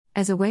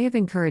As a way of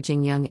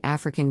encouraging young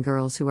African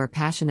girls who are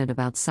passionate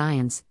about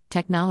science,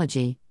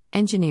 technology,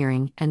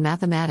 engineering, and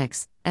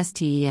mathematics,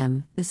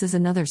 STEM, this is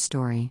another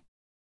story.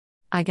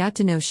 I got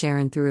to know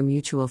Sharon through a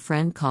mutual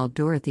friend called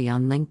Dorothy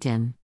on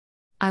LinkedIn.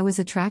 I was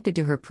attracted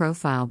to her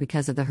profile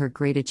because of her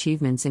great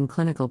achievements in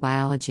clinical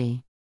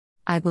biology.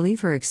 I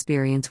believe her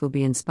experience will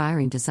be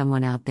inspiring to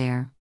someone out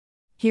there.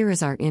 Here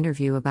is our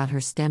interview about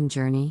her STEM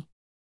journey.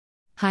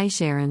 Hi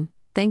Sharon,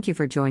 thank you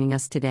for joining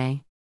us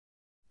today.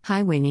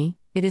 Hi Winnie,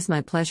 it is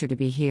my pleasure to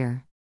be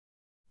here.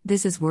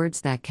 This is Words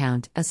That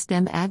Count, a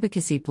STEM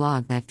advocacy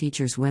blog that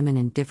features women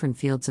in different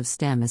fields of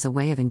STEM as a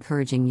way of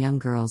encouraging young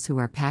girls who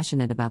are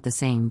passionate about the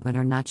same but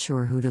are not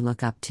sure who to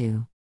look up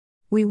to.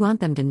 We want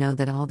them to know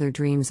that all their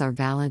dreams are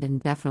valid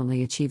and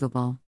definitely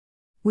achievable.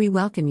 We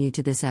welcome you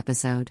to this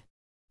episode.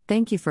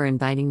 Thank you for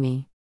inviting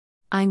me.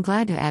 I'm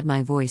glad to add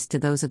my voice to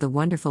those of the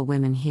wonderful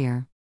women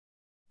here.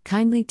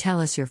 Kindly tell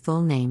us your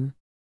full name.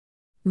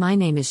 My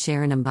name is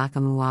Sharon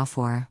Mbaka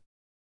Muafwar.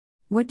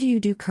 What do you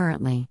do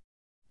currently?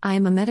 I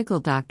am a medical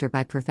doctor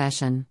by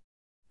profession.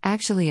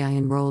 Actually, I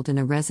enrolled in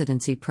a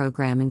residency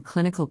program in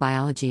clinical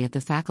biology at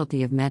the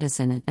Faculty of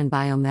Medicine and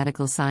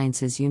Biomedical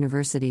Sciences,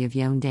 University of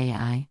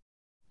Yaoundé.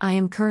 I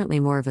am currently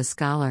more of a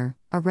scholar,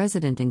 a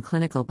resident in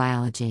clinical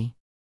biology.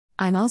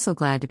 I'm also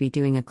glad to be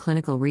doing a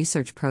clinical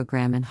research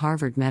program in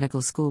Harvard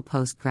Medical School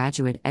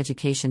postgraduate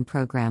education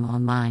program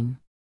online.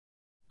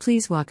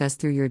 Please walk us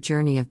through your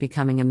journey of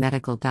becoming a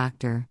medical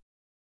doctor.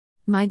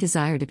 My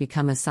desire to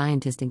become a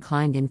scientist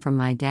inclined in from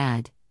my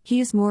dad.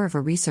 He is more of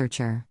a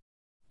researcher.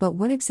 But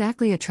what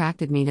exactly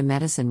attracted me to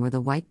medicine were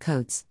the white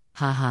coats,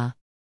 haha.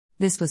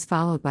 This was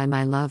followed by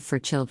my love for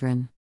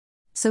children.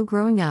 So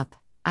growing up,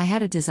 I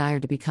had a desire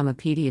to become a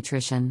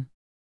pediatrician.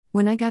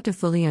 When I got to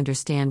fully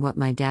understand what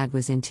my dad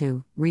was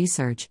into,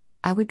 research,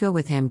 I would go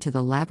with him to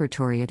the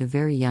laboratory at a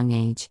very young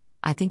age.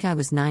 I think I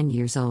was 9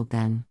 years old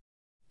then.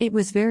 It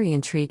was very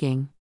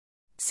intriguing.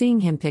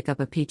 Seeing him pick up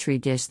a petri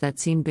dish that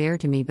seemed bare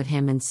to me but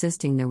him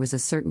insisting there was a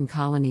certain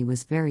colony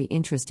was very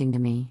interesting to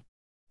me.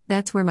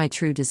 That's where my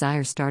true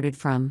desire started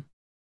from.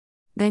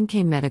 Then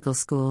came medical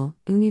school,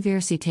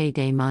 Université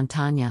de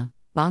Montagne,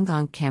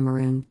 Bongonk,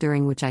 Cameroon,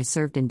 during which I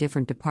served in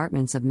different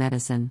departments of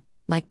medicine,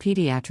 like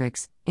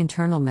pediatrics,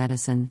 internal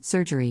medicine,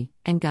 surgery,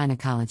 and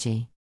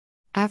gynecology.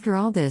 After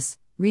all this,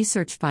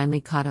 research finally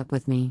caught up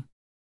with me.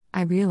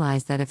 I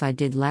realized that if I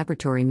did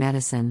laboratory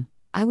medicine,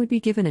 I would be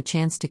given a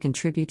chance to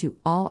contribute to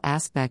all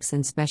aspects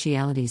and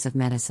specialities of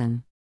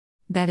medicine.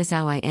 That is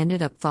how I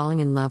ended up falling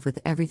in love with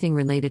everything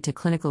related to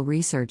clinical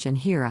research, and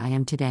here I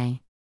am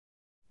today.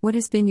 What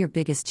has been your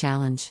biggest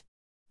challenge?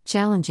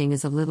 Challenging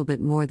is a little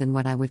bit more than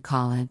what I would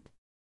call it.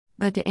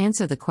 But to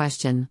answer the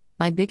question,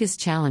 my biggest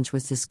challenge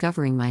was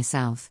discovering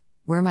myself,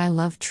 where my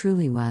love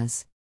truly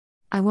was.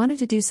 I wanted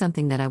to do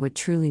something that I would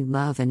truly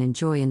love and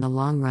enjoy in the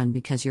long run,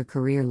 because your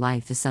career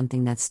life is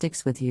something that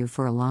sticks with you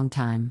for a long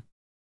time.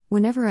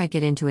 Whenever I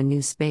get into a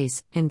new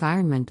space,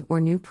 environment, or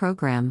new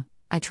program,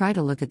 I try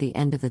to look at the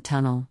end of the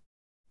tunnel.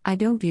 I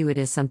don't view it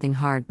as something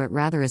hard but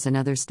rather as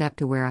another step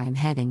to where I am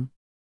heading.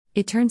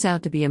 It turns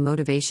out to be a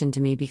motivation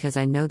to me because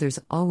I know there's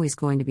always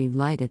going to be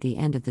light at the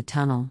end of the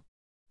tunnel.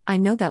 I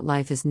know that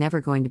life is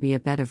never going to be a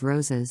bed of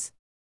roses.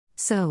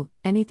 So,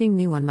 anything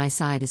new on my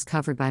side is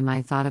covered by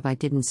my thought of I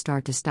didn't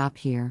start to stop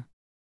here.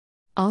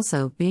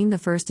 Also, being the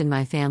first in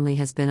my family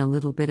has been a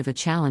little bit of a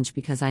challenge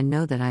because I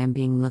know that I am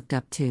being looked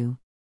up to.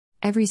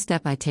 Every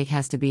step I take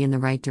has to be in the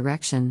right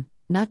direction,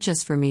 not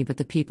just for me but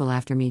the people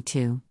after me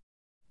too.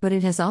 But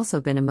it has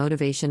also been a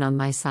motivation on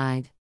my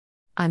side.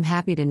 I'm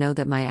happy to know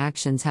that my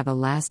actions have a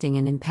lasting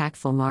and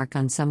impactful mark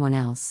on someone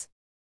else.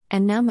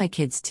 And now my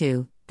kids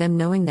too, them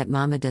knowing that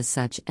mama does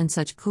such and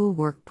such cool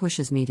work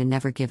pushes me to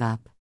never give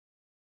up.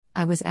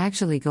 I was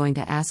actually going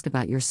to ask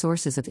about your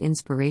sources of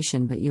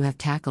inspiration, but you have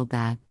tackled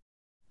that.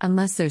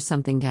 Unless there's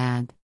something to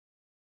add.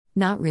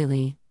 Not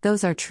really,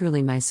 those are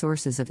truly my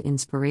sources of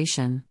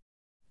inspiration.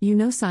 You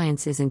know,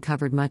 science isn't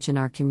covered much in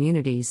our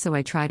communities, so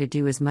I try to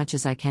do as much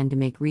as I can to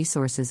make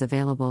resources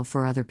available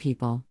for other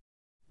people.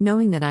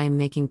 Knowing that I am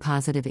making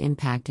positive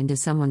impact into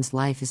someone's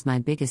life is my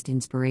biggest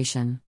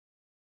inspiration.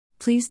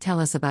 Please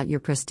tell us about your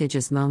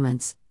prestigious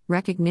moments,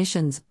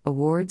 recognitions,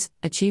 awards,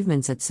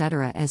 achievements,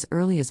 etc. As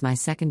early as my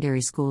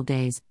secondary school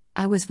days,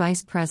 I was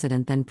vice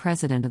president, then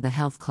president of the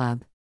health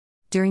club.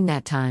 During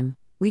that time,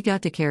 we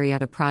got to carry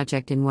out a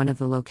project in one of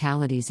the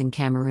localities in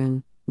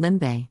Cameroon,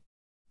 Limbe.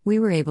 We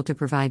were able to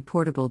provide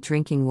portable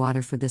drinking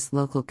water for this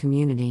local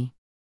community.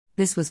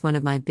 This was one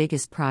of my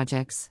biggest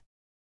projects.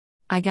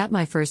 I got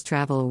my first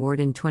travel award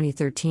in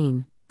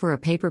 2013, for a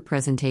paper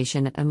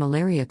presentation at a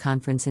malaria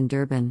conference in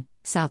Durban,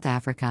 South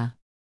Africa.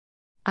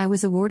 I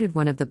was awarded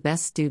one of the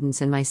best students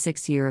in my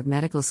 6th year of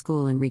medical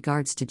school in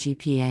regards to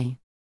GPA.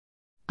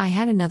 I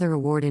had another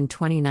award in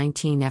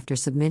 2019 after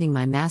submitting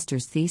my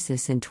master's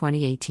thesis in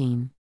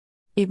 2018.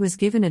 It was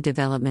given a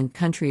Development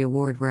Country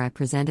Award where I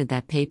presented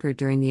that paper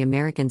during the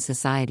American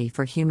Society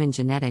for Human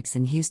Genetics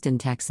in Houston,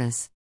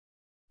 Texas.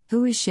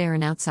 Who is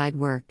Sharon outside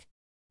work?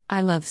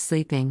 I love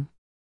sleeping.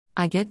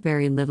 I get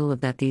very little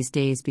of that these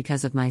days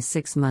because of my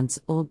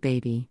 6-month-old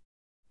baby.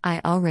 I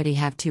already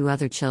have 2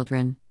 other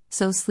children,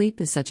 so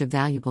sleep is such a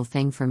valuable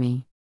thing for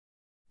me.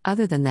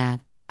 Other than that,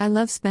 I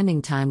love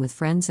spending time with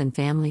friends and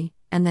family,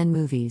 and then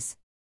movies.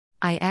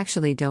 I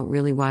actually don't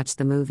really watch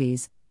the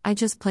movies, I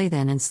just play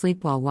them and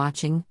sleep while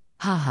watching,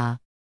 haha.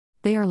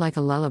 They are like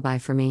a lullaby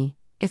for me.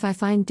 If I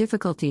find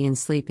difficulty in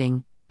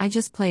sleeping, I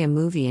just play a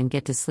movie and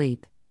get to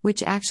sleep,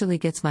 which actually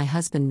gets my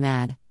husband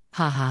mad,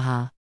 ha ha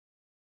ha.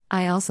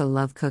 I also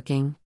love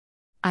cooking.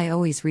 I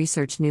always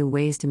research new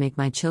ways to make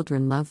my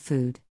children love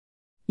food.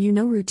 You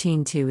know,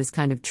 routine too is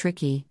kind of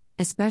tricky,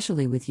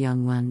 especially with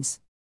young ones.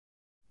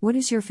 What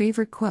is your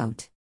favorite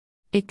quote?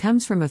 It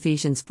comes from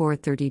Ephesians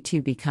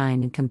 4:32. Be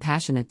kind and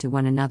compassionate to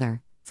one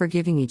another,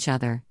 forgiving each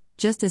other,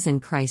 just as in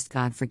Christ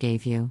God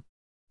forgave you.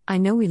 I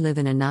know we live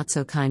in a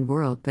not-so-kind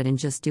world, but in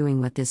just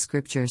doing what this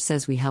scripture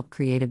says, we help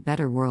create a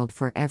better world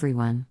for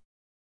everyone.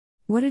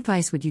 What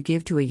advice would you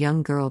give to a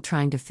young girl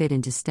trying to fit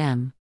into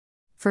STEM?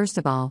 First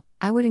of all,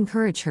 I would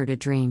encourage her to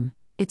dream.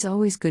 It's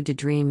always good to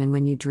dream, and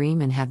when you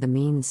dream and have the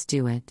means,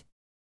 do it.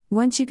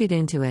 Once you get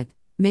into it,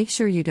 make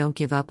sure you don't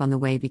give up on the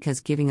way, because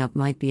giving up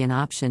might be an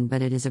option,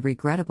 but it is a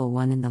regrettable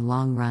one in the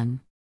long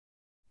run.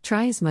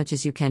 Try as much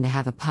as you can to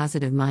have a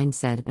positive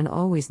mindset, and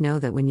always know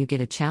that when you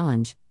get a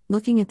challenge,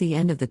 looking at the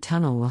end of the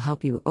tunnel will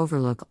help you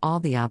overlook all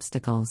the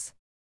obstacles.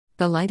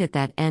 The light at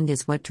that end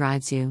is what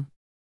drives you.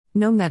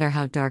 No matter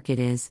how dark it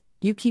is,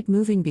 you keep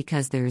moving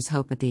because there is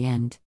hope at the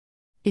end.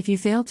 If you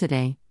fail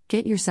today,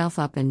 get yourself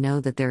up and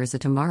know that there is a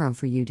tomorrow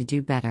for you to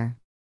do better.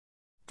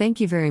 Thank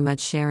you very much,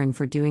 Sharon,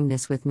 for doing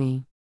this with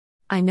me.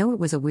 I know it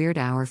was a weird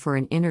hour for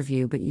an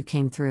interview, but you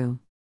came through.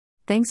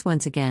 Thanks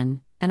once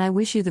again, and I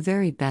wish you the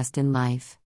very best in life.